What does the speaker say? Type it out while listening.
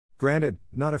Granted,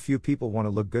 not a few people want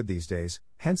to look good these days,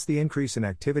 hence the increase in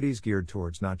activities geared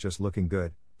towards not just looking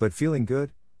good, but feeling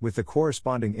good, with the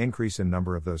corresponding increase in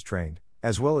number of those trained,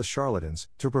 as well as charlatans,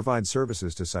 to provide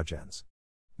services to such ends.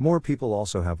 More people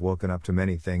also have woken up to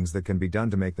many things that can be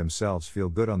done to make themselves feel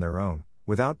good on their own,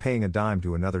 without paying a dime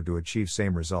to another to achieve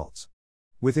same results.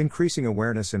 With increasing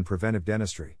awareness in preventive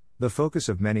dentistry, the focus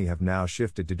of many have now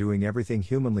shifted to doing everything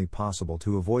humanly possible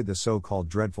to avoid the so-called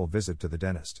dreadful visit to the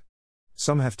dentist.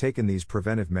 Some have taken these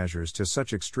preventive measures to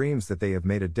such extremes that they have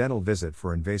made a dental visit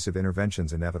for invasive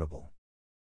interventions inevitable.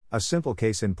 A simple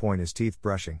case in point is teeth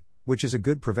brushing, which is a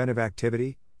good preventive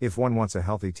activity, if one wants a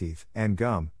healthy teeth and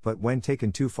gum, but when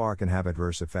taken too far can have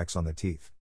adverse effects on the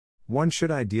teeth. One should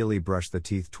ideally brush the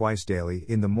teeth twice daily,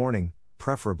 in the morning,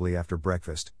 preferably after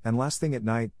breakfast, and last thing at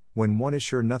night, when one is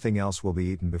sure nothing else will be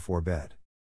eaten before bed.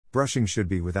 Brushing should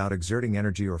be without exerting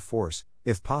energy or force.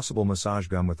 If possible, massage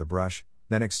gum with the brush,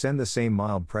 then extend the same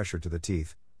mild pressure to the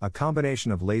teeth, a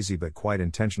combination of lazy but quite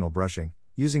intentional brushing,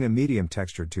 using a medium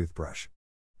textured toothbrush.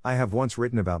 I have once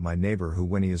written about my neighbor who,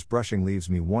 when he is brushing, leaves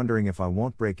me wondering if I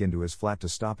won't break into his flat to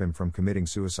stop him from committing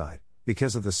suicide,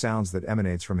 because of the sounds that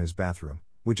emanates from his bathroom,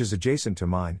 which is adjacent to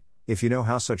mine, if you know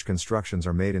how such constructions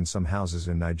are made in some houses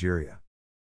in Nigeria.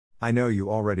 I know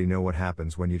you already know what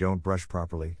happens when you don't brush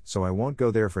properly, so I won't go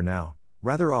there for now.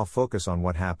 Rather, I'll focus on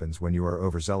what happens when you are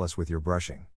overzealous with your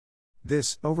brushing.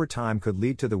 This, over time, could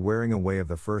lead to the wearing away of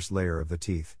the first layer of the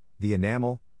teeth, the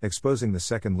enamel, exposing the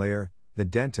second layer, the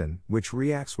dentin, which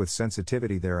reacts with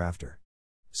sensitivity thereafter.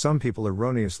 Some people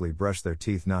erroneously brush their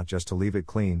teeth not just to leave it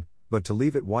clean, but to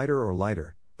leave it whiter or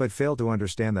lighter, but fail to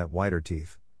understand that whiter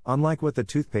teeth, unlike what the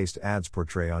toothpaste ads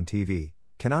portray on TV,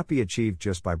 cannot be achieved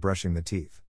just by brushing the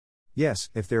teeth.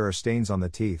 Yes, if there are stains on the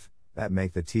teeth, that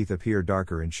make the teeth appear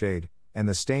darker in shade, and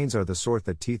the stains are the sort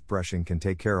that teeth brushing can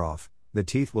take care of, the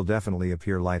teeth will definitely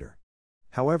appear lighter.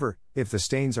 However, if the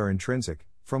stains are intrinsic,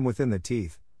 from within the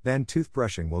teeth, then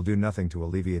toothbrushing will do nothing to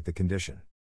alleviate the condition.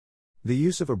 The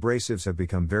use of abrasives have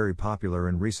become very popular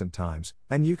in recent times,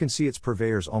 and you can see its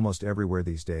purveyors almost everywhere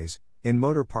these days, in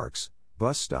motor parks,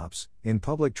 bus stops, in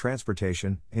public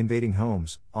transportation, invading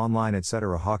homes, online,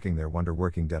 etc., hawking their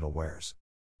wonder-working dental wares.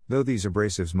 Though these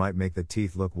abrasives might make the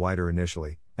teeth look whiter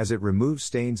initially, as it removes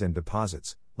stains and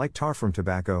deposits, like tar from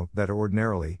tobacco, that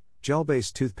ordinarily,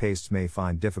 gel-based toothpastes may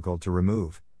find difficult to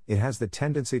remove, it has the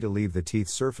tendency to leave the teeth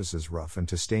surfaces rough and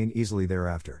to stain easily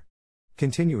thereafter.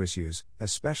 Continuous use,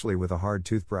 especially with a hard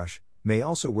toothbrush, may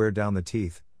also wear down the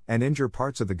teeth, and injure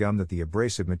parts of the gum that the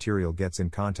abrasive material gets in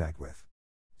contact with.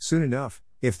 Soon enough,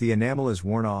 if the enamel is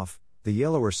worn off, the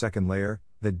yellower second layer,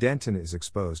 the dentin, is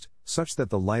exposed, such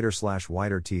that the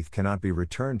lighter/whiter teeth cannot be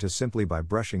returned to simply by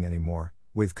brushing anymore,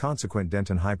 with consequent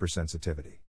dentin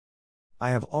hypersensitivity. I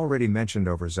have already mentioned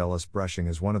overzealous brushing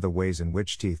as one of the ways in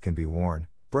which teeth can be worn.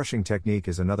 Brushing technique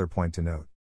is another point to note.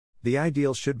 The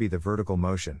ideal should be the vertical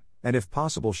motion, and if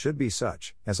possible should be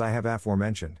such, as I have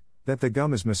aforementioned, that the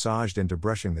gum is massaged into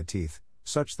brushing the teeth,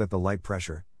 such that the light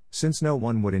pressure, since no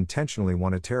one would intentionally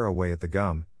want to tear away at the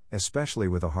gum, especially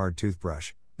with a hard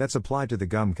toothbrush, that's applied to the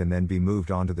gum can then be moved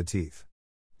onto the teeth.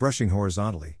 Brushing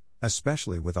horizontally,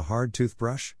 especially with a hard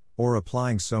toothbrush, or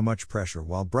applying so much pressure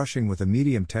while brushing with a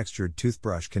medium textured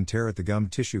toothbrush can tear at the gum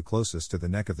tissue closest to the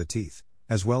neck of the teeth,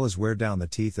 as well as wear down the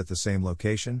teeth at the same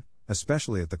location,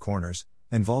 especially at the corners,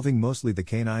 involving mostly the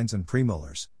canines and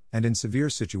premolars, and in severe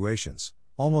situations,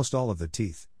 almost all of the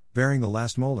teeth, bearing the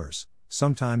last molars,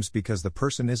 sometimes because the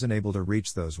person isn't able to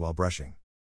reach those while brushing.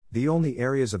 The only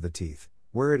areas of the teeth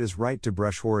where it is right to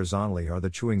brush horizontally are the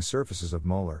chewing surfaces of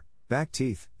molar, back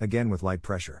teeth, again with light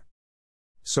pressure.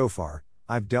 So far,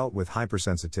 I've dealt with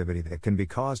hypersensitivity that can be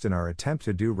caused in our attempt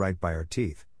to do right by our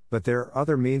teeth, but there are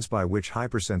other means by which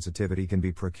hypersensitivity can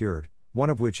be procured, one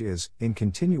of which is, in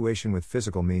continuation with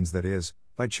physical means, that is,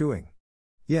 by chewing.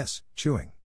 Yes,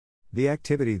 chewing. The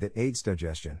activity that aids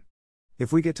digestion.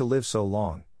 If we get to live so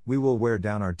long, we will wear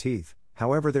down our teeth.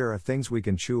 However, there are things we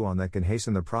can chew on that can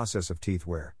hasten the process of teeth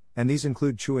wear, and these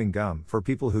include chewing gum for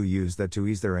people who use that to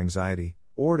ease their anxiety,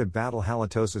 or to battle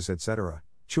halitosis, etc.,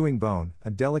 chewing bone,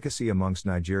 a delicacy amongst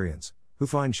Nigerians, who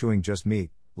find chewing just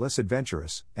meat, less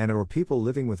adventurous, and or people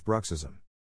living with bruxism.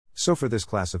 So for this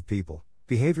class of people,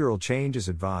 behavioral change is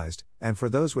advised, and for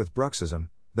those with bruxism,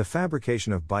 the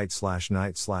fabrication of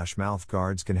bite/night/mouth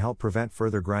guards can help prevent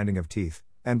further grinding of teeth,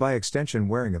 and by extension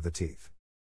wearing of the teeth.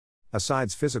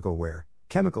 Asides physical wear,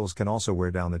 chemicals can also wear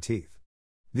down the teeth.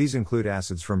 These include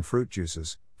acids from fruit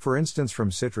juices, for instance from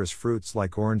citrus fruits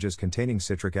like oranges containing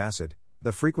citric acid,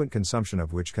 the frequent consumption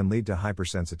of which can lead to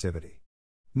hypersensitivity.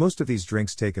 Most of these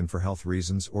drinks taken for health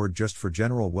reasons or just for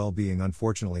general well-being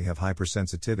unfortunately have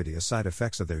hypersensitivity as side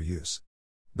effects of their use.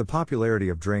 The popularity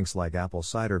of drinks like apple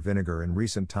cider vinegar in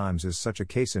recent times is such a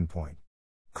case in point.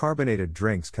 Carbonated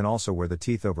drinks can also wear the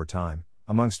teeth over time,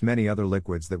 amongst many other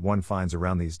liquids that one finds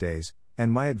around these days,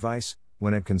 and my advice,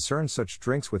 when it concerns such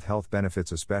drinks with health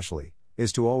benefits especially,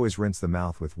 is to always rinse the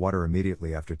mouth with water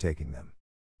immediately after taking them.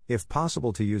 If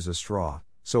possible, to use a straw,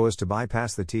 so as to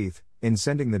bypass the teeth, in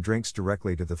sending the drinks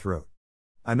directly to the throat.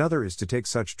 Another is to take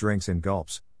such drinks in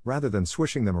gulps, rather than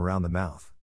swishing them around the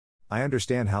mouth. I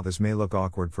understand how this may look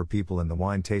awkward for people in the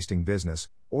wine tasting business,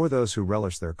 or those who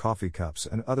relish their coffee cups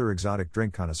and other exotic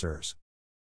drink connoisseurs.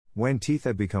 When teeth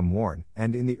have become worn,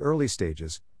 and in the early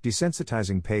stages,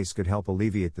 desensitizing paste could help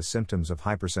alleviate the symptoms of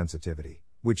hypersensitivity,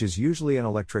 which is usually an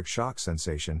electric shock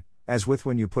sensation, as with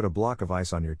when you put a block of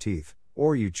ice on your teeth,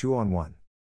 or you chew on one.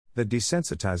 The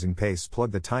desensitizing pastes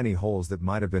plug the tiny holes that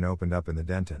might have been opened up in the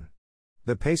dentin.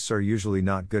 The pastes are usually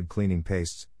not good cleaning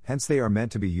pastes, hence they are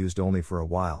meant to be used only for a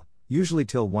while, usually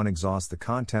till one exhausts the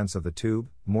contents of the tube,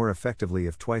 more effectively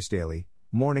if twice daily,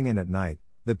 morning and at night.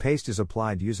 The paste is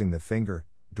applied using the finger,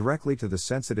 directly to the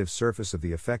sensitive surface of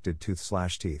the affected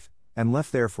tooth/teeth, and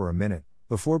left there for a minute,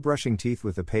 before brushing teeth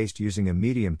with the paste using a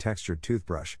medium-textured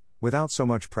toothbrush, without so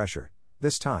much pressure,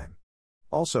 this time.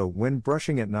 Also, when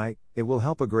brushing at night, it will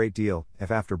help a great deal if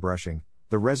after brushing,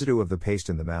 the residue of the paste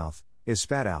in the mouth is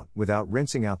spat out without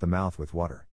rinsing out the mouth with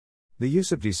water. The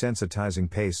use of desensitizing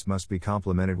pastes must be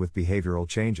complemented with behavioral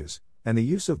changes, and the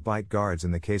use of bite guards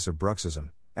in the case of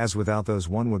bruxism, as without those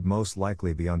one would most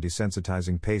likely be on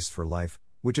desensitizing pastes for life,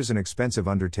 which is an expensive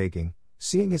undertaking,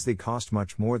 seeing as they cost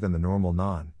much more than the normal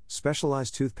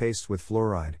non-specialized toothpastes with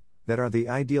fluoride, that are the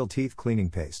ideal teeth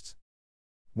cleaning pastes.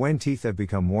 When teeth have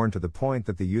become worn to the point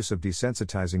that the use of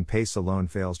desensitizing pastes alone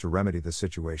fails to remedy the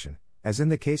situation, as in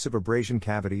the case of abrasion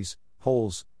cavities,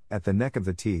 holes, at the neck of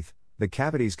the teeth, the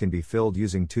cavities can be filled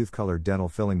using tooth-colored dental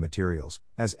filling materials,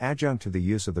 as adjunct to the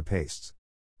use of the pastes.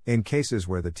 In cases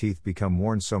where the teeth become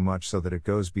worn so much so that it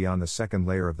goes beyond the second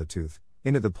layer of the tooth,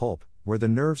 into the pulp, where the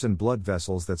nerves and blood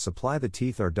vessels that supply the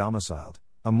teeth are domiciled,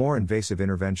 a more invasive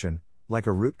intervention, like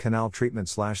a root canal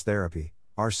treatment/therapy,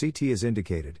 RCT is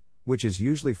indicated, which is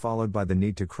usually followed by the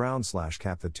need to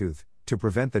crown/cap the tooth, to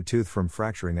prevent the tooth from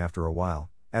fracturing after a while,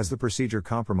 as the procedure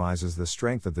compromises the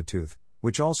strength of the tooth,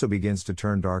 which also begins to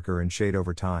turn darker in shade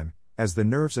over time, as the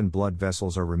nerves and blood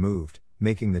vessels are removed,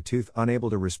 making the tooth unable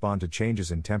to respond to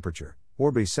changes in temperature,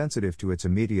 or be sensitive to its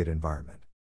immediate environment.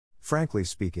 Frankly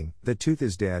speaking, the tooth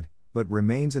is dead, but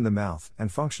remains in the mouth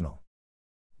and functional.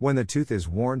 When the tooth is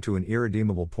worn to an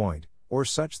irredeemable point, or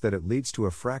such that it leads to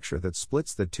a fracture that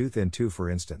splits the tooth in two,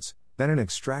 for instance, then an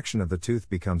extraction of the tooth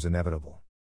becomes inevitable.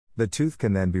 The tooth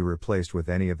can then be replaced with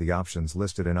any of the options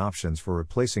listed in Options for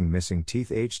Replacing Missing Teeth,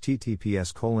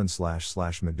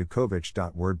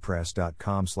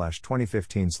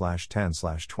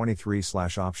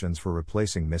 https://medukovich.wordpress.com/2015/10/23/ options for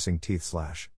replacing missing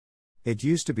teeth/. It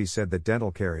used to be said that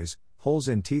dental caries, holes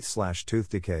in teeth/tooth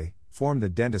decay, form the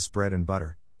dentist's bread and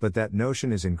butter, but that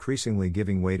notion is increasingly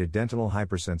giving way to dental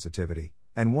hypersensitivity,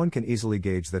 and one can easily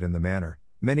gauge that in the manner.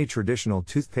 Many traditional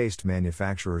toothpaste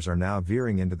manufacturers are now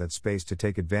veering into that space to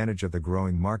take advantage of the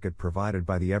growing market provided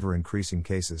by the ever-increasing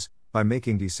cases, by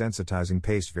making desensitizing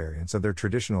paste variants of their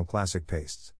traditional classic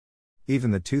pastes.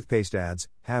 Even the toothpaste ads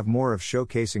have more of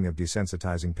showcasing of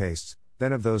desensitizing pastes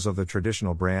than of those of the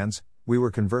traditional brands we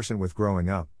were conversant with growing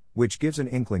up, which gives an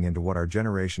inkling into what our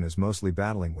generation is mostly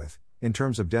battling with, in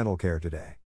terms of dental care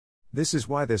today. This is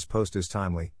why this post is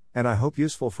timely, and I hope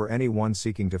useful for anyone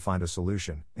seeking to find a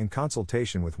solution, in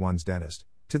consultation with one's dentist,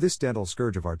 to this dental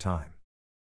scourge of our time.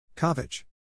 Kovich.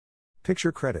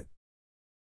 Picture credit.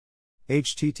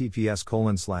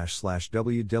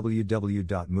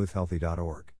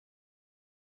 https://www.moothhealthy.org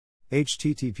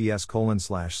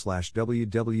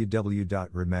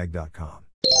https://www.redmag.com